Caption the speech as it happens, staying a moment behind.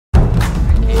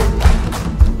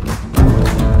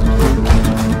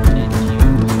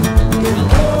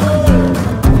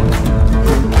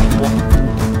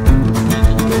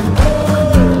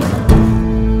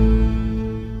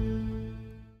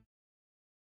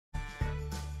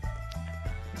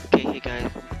guys,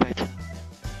 welcome back to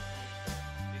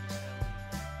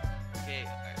Okay,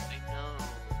 I know.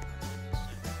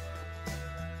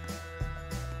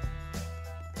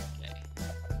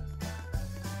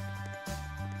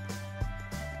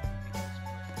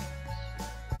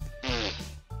 Okay.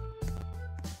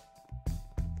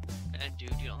 And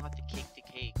dude, you don't have to cake the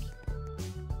cake. You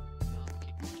don't have to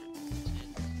cake the cake.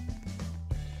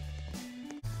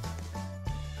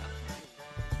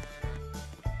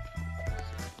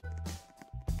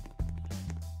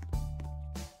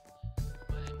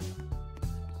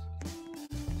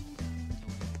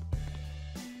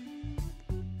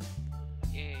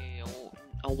 Yay,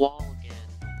 a wall again.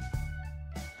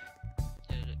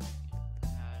 The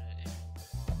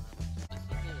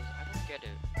thing is, I don't get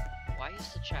it. Why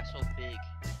is the chat so big?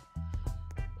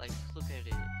 Like, look at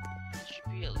it. It should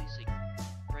be at least like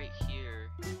right here,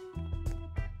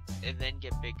 and then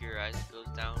get bigger as it goes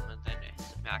down, and then it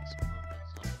hits the maximum. And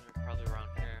something probably around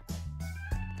here.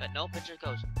 But nope, it just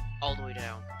goes all the way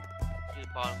down to the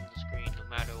bottom of the screen, no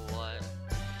matter what.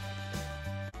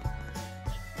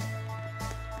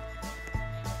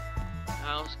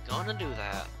 I was gonna do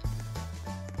that.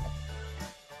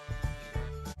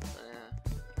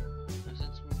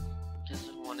 Since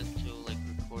I wanted to like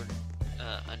record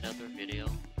another video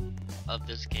of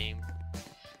this game.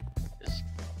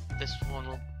 This one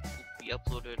will be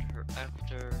uploaded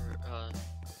after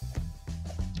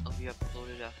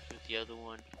the other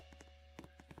one.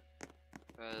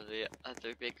 The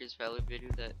other Baker's Valley video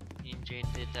that me and Jane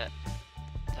did that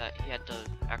he had to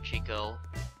actually go.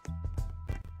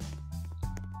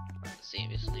 Save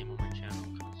his name on my channel,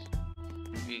 because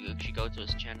if you actually go to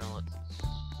his channel, it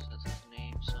says his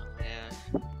name. So yeah,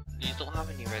 these don't have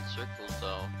any red circles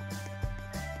though.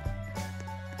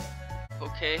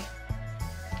 Okay,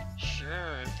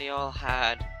 sure, if they all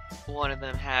had, one of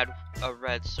them had a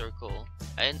red circle.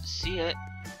 I didn't see it.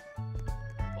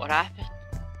 What happened?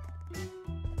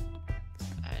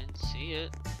 I didn't see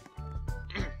it.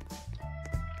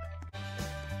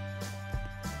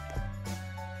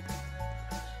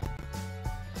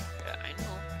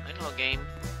 Game.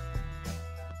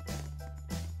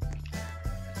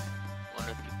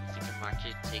 Wonder if people think I'm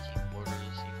actually taking orders,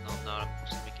 even though I'm not. I'm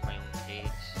just making my own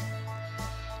cakes.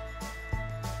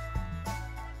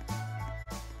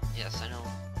 Yes, I know.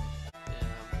 Yeah,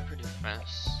 I'm pretty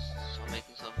fast, so I'm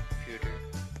making some computer.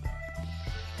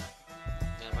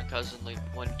 And my cousin, like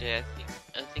one day, I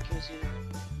think it was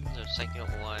the second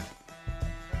one.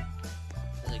 I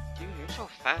was like, dude, you're so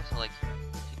fast. I'm like,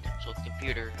 so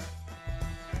computer.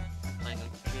 Like a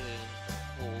good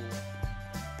whole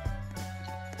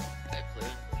I play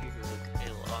on computer like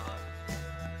a lot.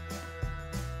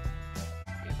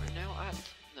 Yeah, we're now at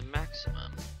the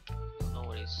maximum. I don't know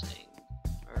what he's saying.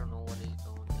 I don't know what he's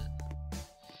going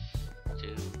to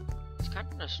do. It's kind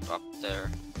of gonna stop there.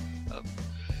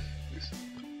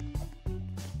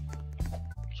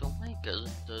 So what my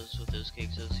cousin does with his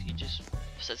cakes is he just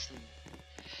sets them,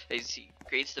 he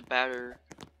creates the batter,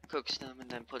 cooks them, and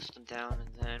then puts them down, and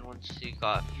then once he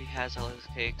has all his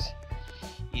cakes,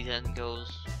 he then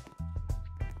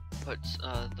puts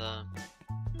the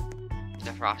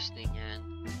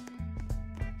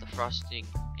frosting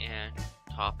and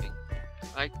topping.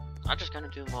 I just kind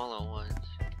of do them all at once.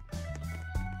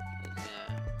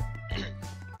 Yeah.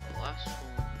 The last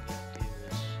one we do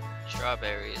is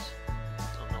strawberries.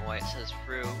 Don't know why it says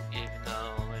fruit, even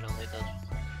though it only does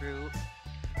fruit.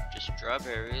 Just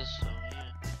strawberries. So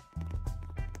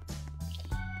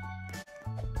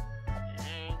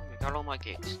got all my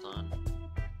cakes done.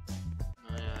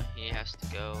 He has to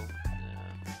go.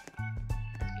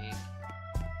 Cake.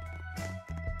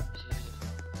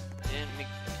 Didn't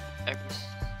make every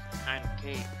kind of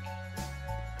cake.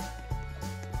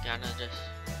 Kinda just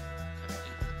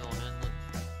going in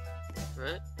for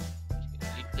it.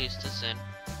 He placed this in.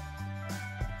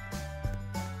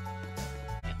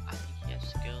 Yeah, I think he has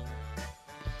to go.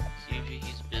 So usually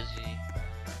he's busy.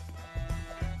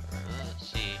 Let's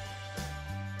see.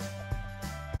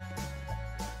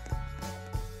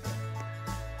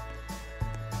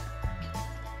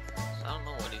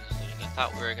 I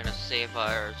thought we were gonna save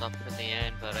ours up for the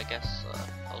end, but I guess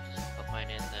I'll just put mine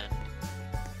in then.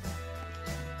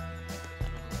 I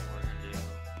don't know what we're gonna do.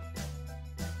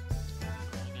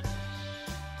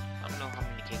 I don't know how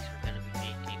many cakes we're gonna be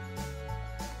making.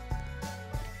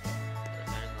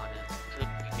 Depending on it, we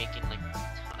could be making like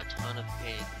a ton of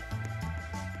cake.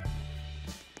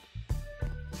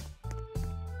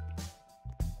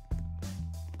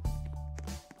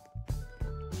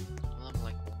 I'm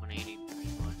like 180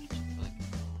 pretty much.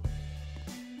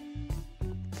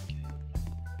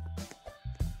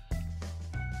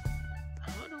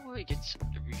 why he gets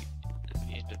every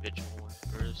individual one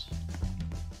first?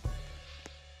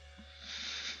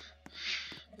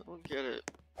 I don't get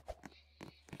it.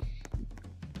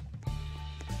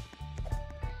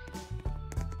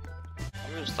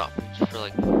 I'm gonna stop it for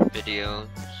like videos,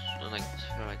 and like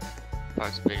for like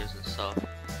parts of videos and stuff.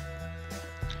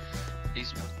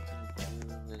 He's what he's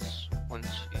gonna do is once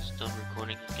he's done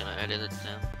recording, he's gonna edit it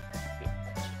down to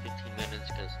 15 minutes.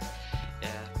 Cause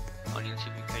yeah, on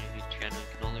YouTube you create a new channel,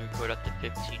 you can only record up to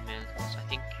 15 minutes. I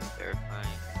think you verify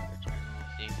your channel,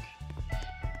 I think,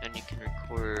 and you can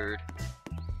record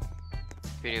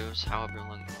videos however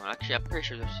long you want. Actually, I'm pretty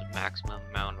sure there's a maximum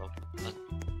amount of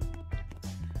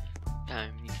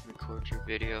time you can record your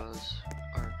videos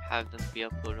or have them be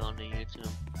uploaded onto YouTube.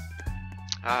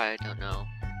 I don't know.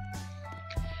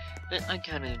 But I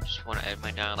kind of just want to edit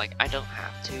my down. Like, I don't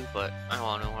have to, but I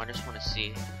don't know. I just want to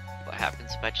see what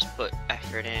happens if I just put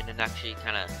effort in and actually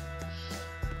kind of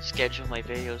schedule my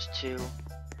videos too.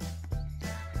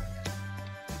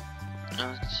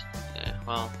 Yeah,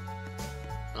 well,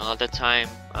 at the time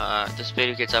this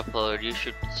video gets uploaded, you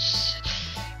should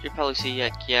probably see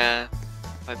like, yeah,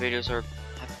 my videos have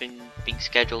been being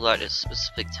scheduled at a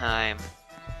specific time.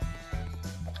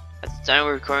 At the time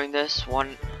we're recording this,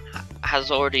 one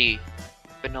has already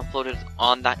been uploaded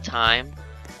on that time,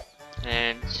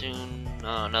 and soon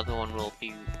another one will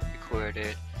be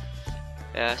recorded.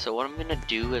 Yeah, so what I'm gonna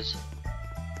do is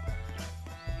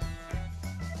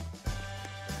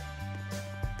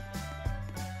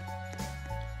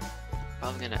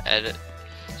probably gonna edit.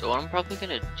 So what I'm probably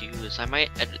gonna do is I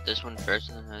might edit this one first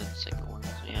and then the second one. So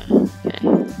yeah, okay.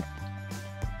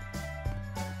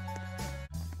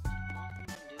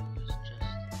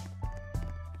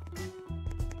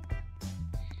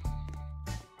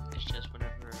 It's just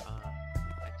whenever I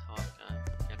talk, I'm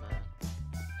gonna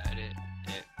edit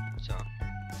it. So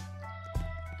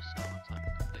it's not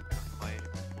like quiet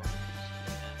before.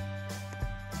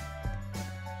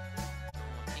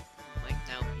 I think we might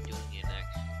now be doing it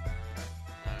next.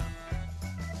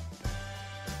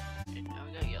 And now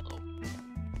we got yellow.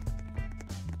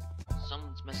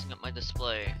 Someone's messing up my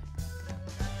display.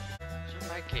 So in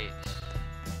my case.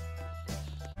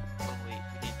 Oh wait,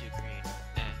 we need to do green.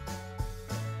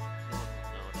 No one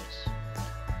will notice.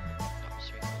 Got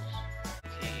circles.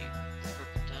 Okay,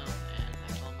 purple down, and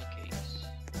that's all my case.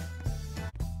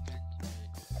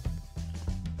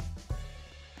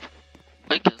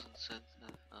 My cousin said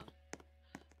that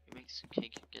you make some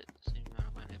cake, you get the same amount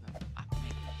of money, but I'm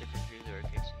making a different relay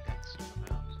case and got the same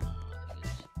amount, so I think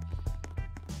it's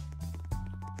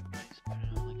nice, but I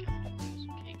don't like how to use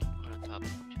some cake and put on top of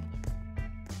each other.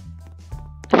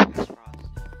 It's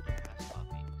frosting, it has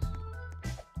toppings.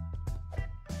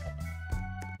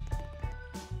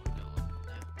 We're going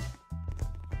now.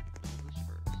 Who's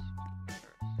first?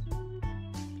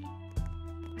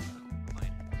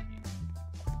 Mine has you.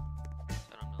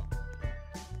 I don't know.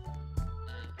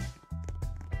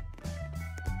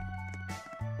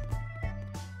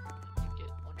 Get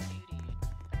 180.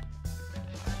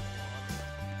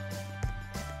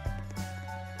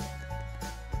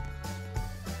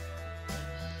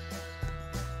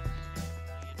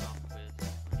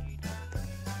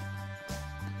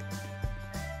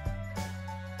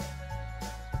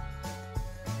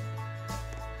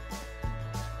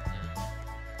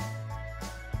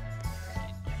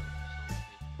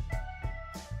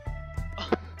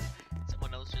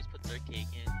 Someone else just put their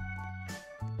cake in.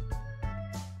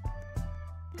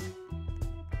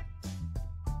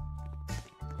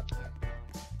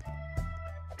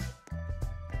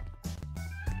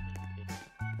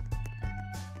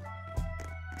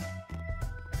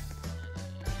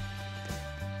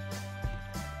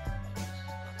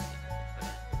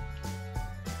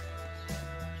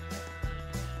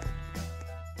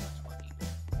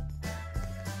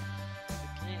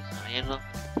 Okay, so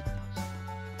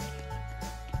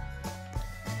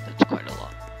that's quite a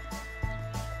lot.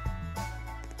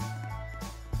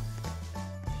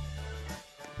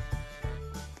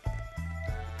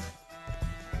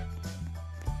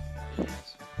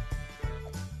 Yes.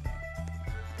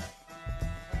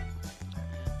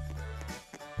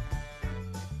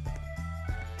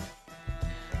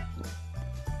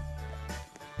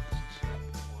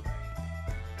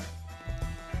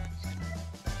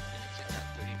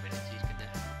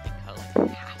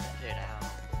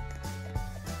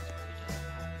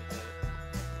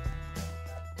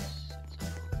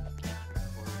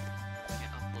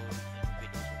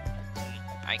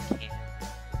 I can't.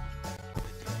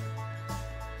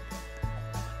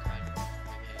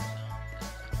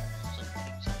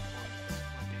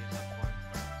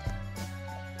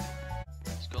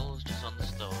 Skull is just on the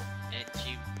stove, and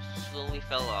she slowly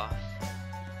fell off.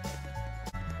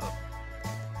 Oh,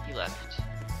 he left.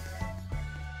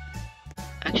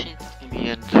 Actually, that's gonna be the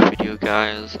end of the video,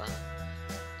 guys.